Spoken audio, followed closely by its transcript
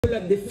Pull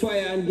up the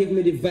fire and give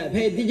me the vibe.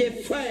 Hey,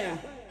 DJ Fire.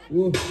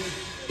 Whoa.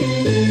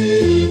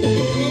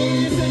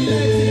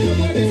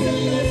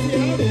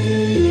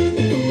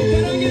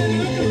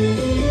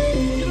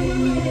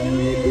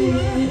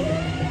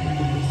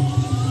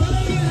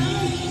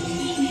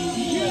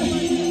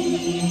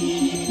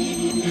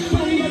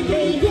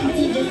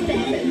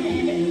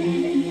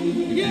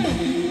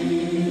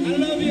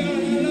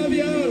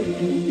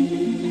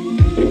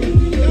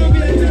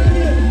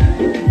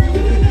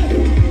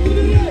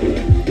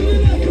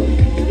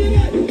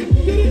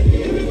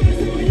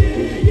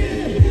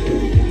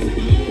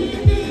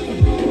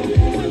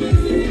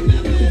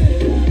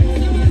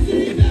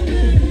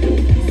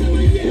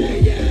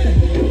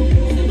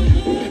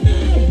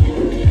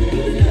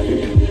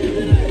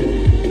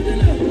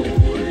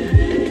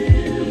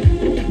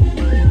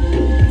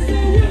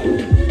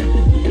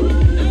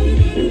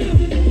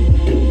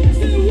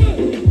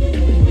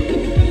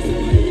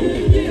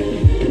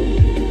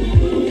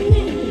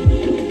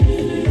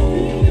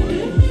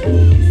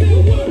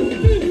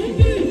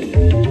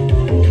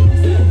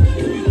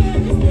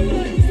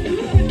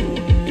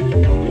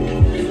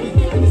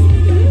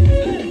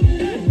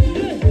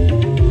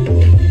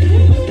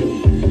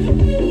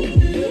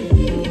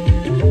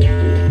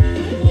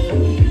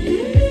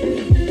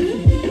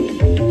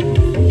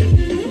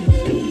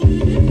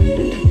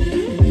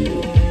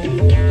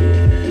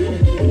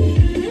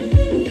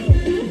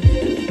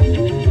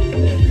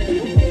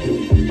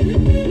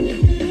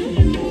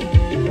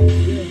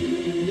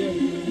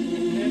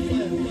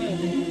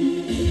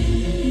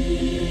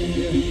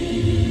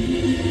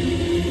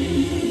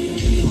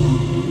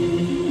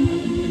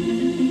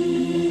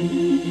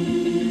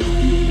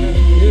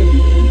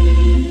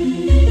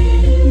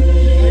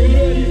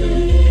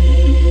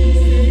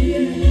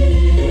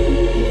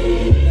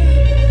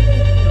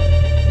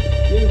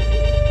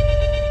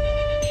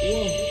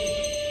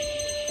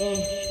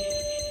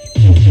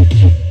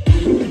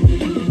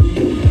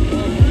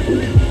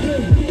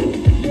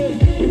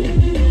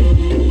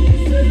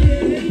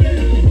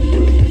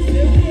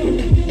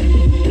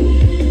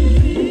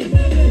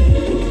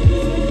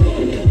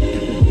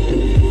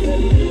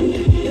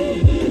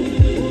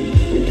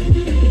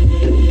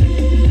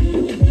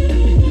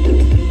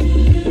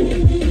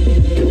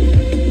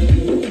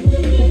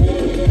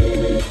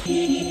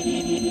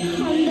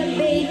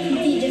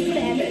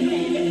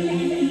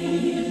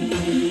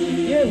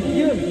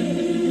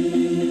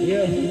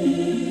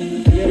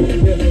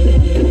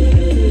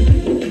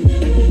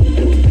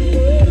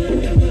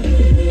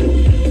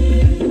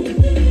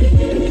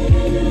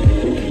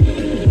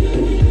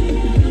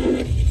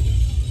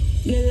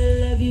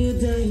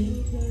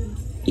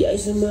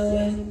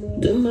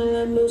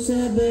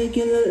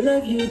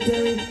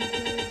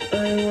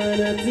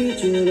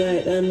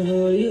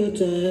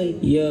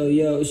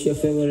 It's your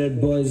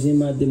favorite boy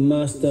ZEAMAT, the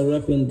master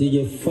rapping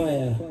DJ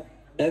Fire.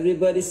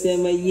 Everybody say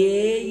my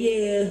yeah,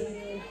 yeah.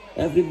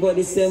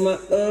 Everybody say my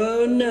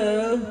oh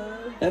no.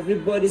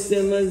 Everybody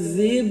say my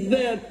ZEE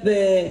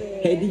baby.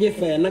 Hey DJ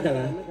Fire,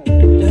 nakala.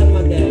 Have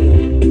my guy.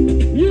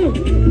 You,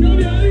 are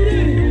you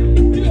ready?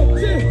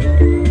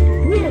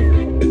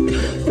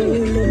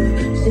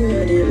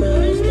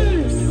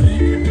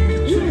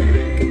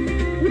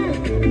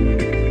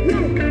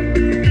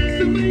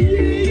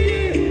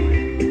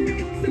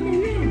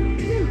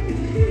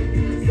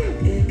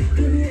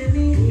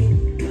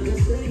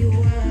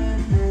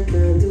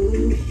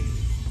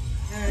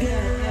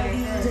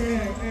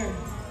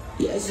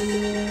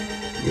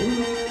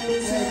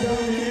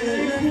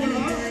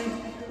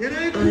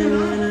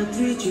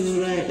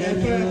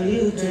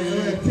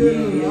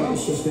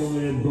 It's your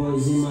favorite boy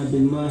ZEAMAT, the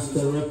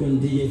master rapping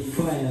DJ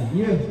Fire.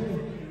 Yeah.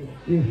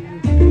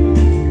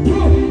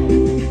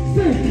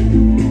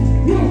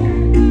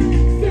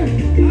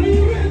 Are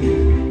you ready?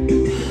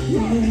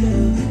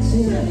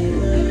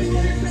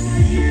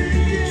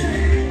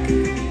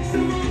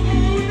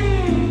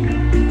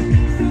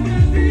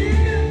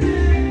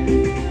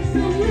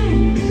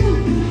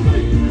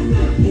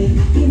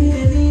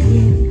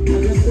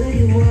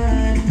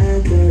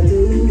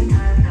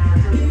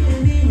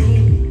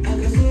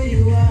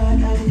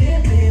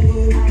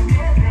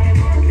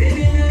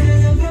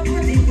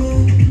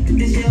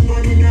 This your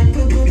body not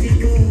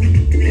cocotico.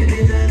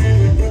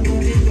 Baby,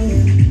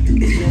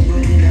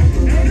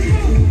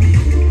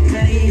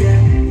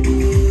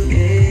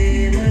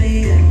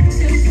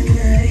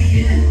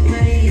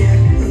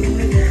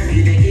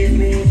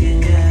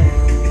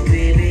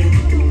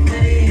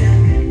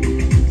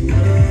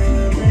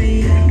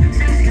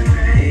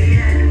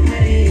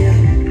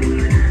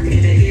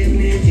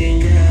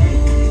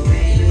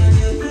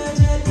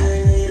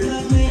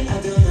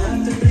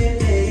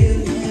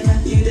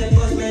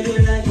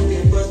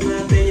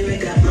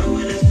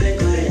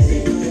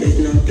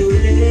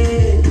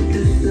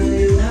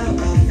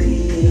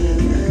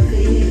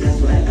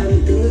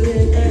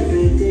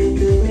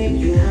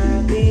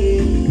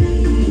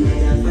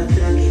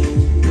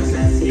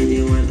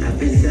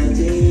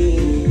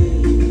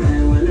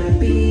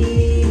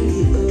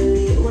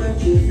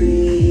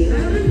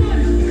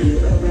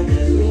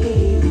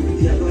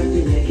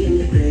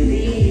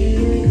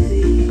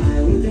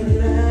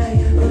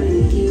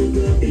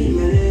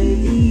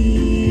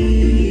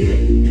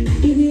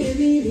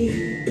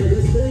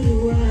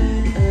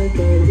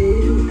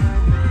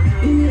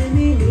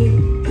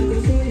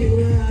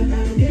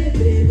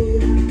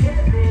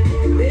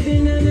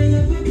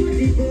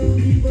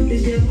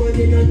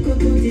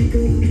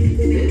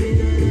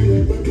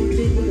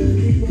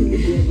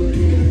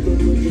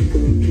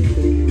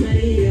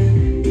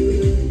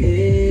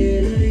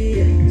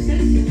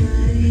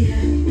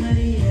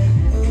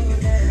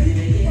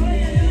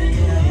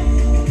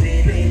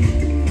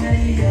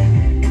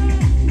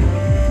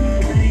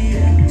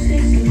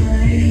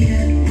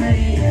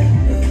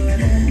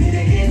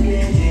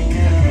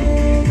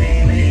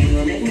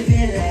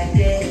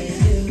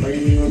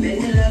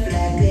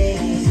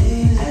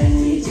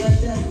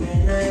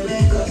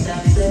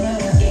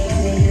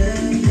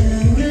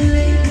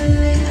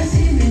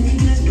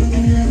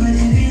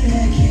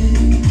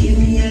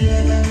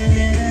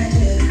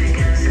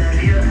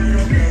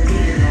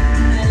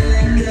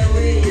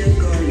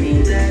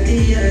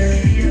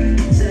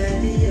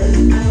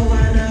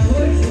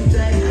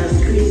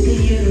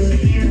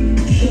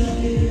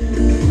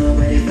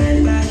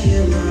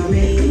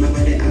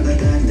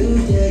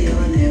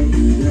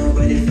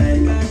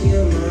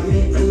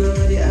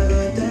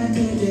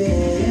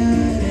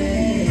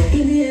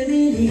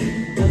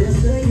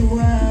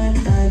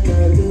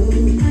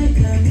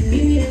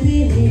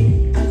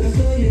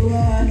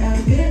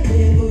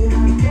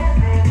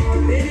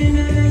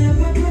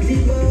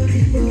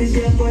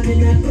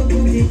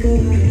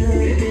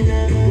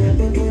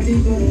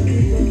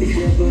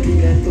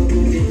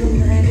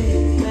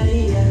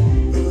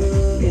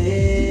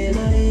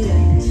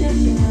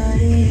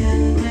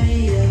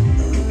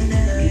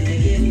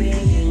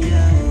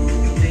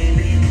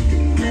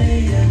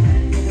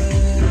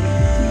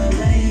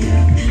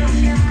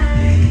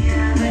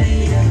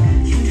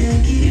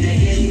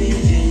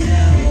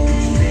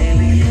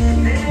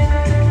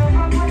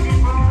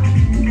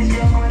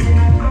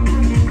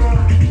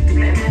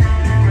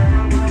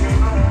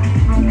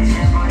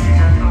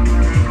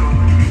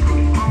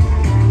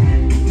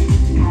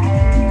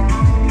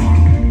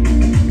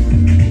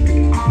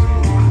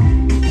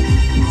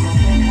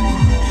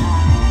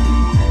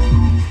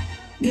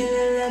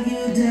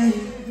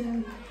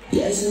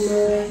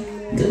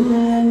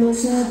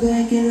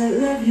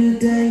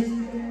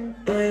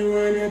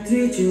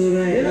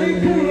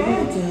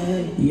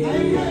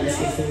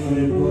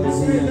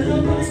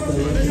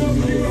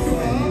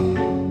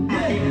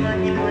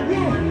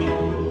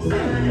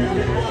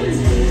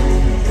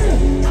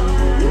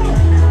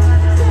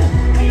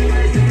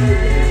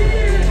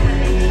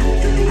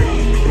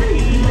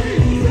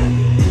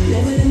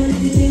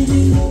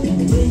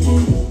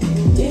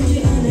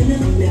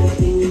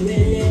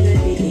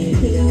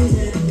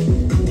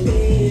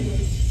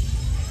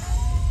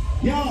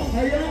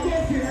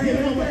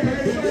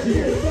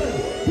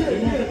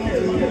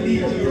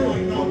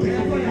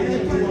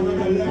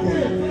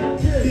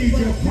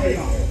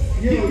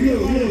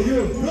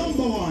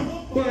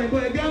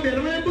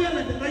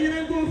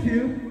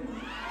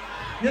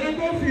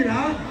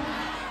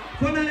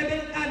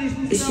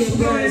 It's your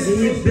boy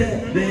ZEE,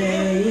 baby.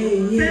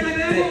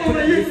 Hey, put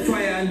up the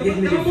fire and give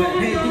me the fire.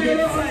 Hey, give me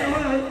the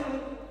fire.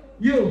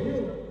 You,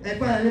 hey,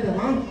 fire, little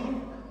man.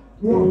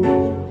 One.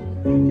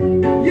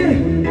 Yeah.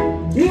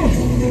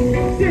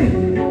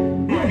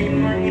 Money,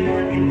 money,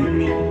 money,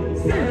 money.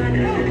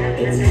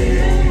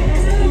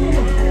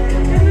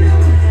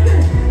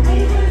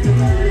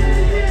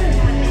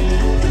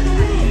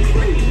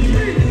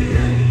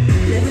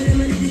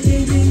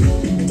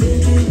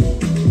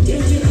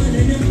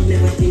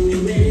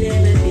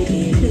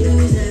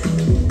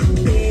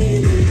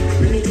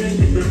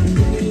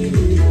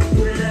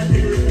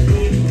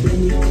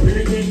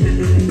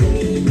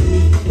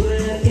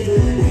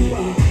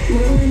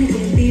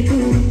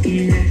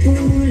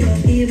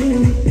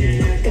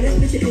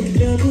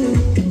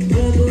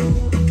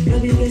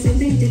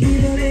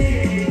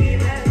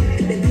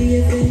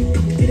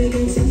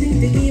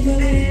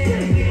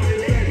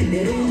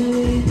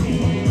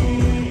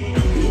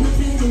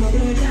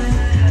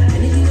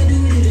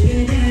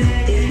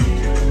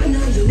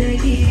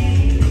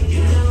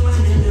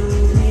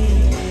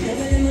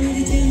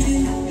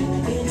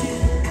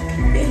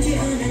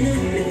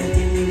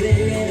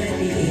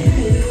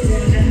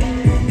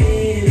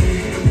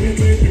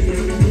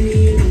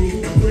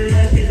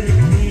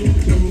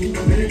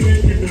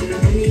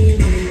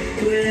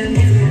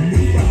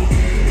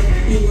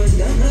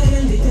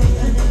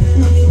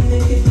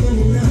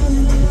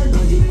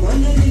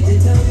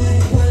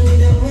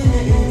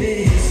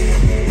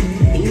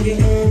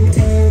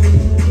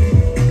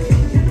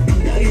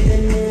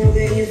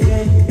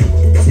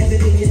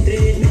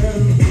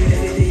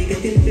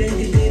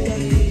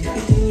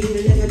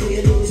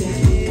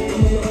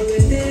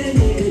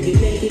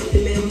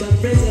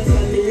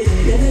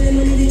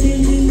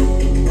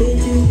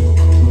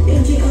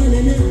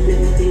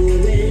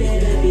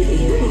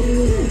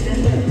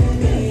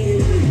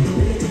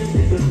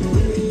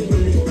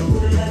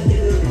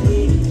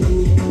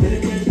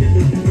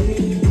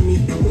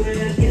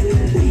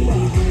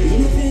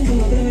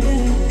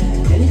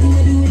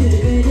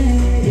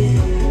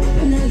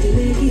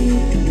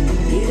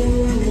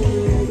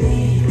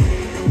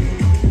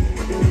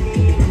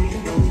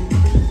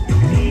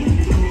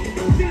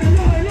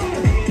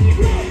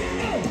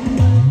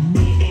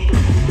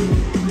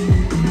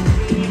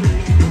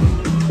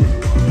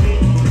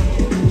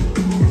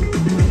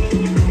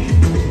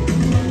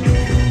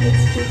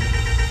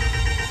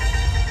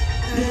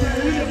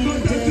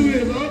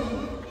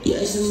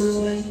 Yes, I'm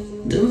away.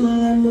 The more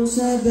I know,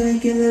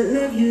 I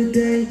love you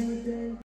day.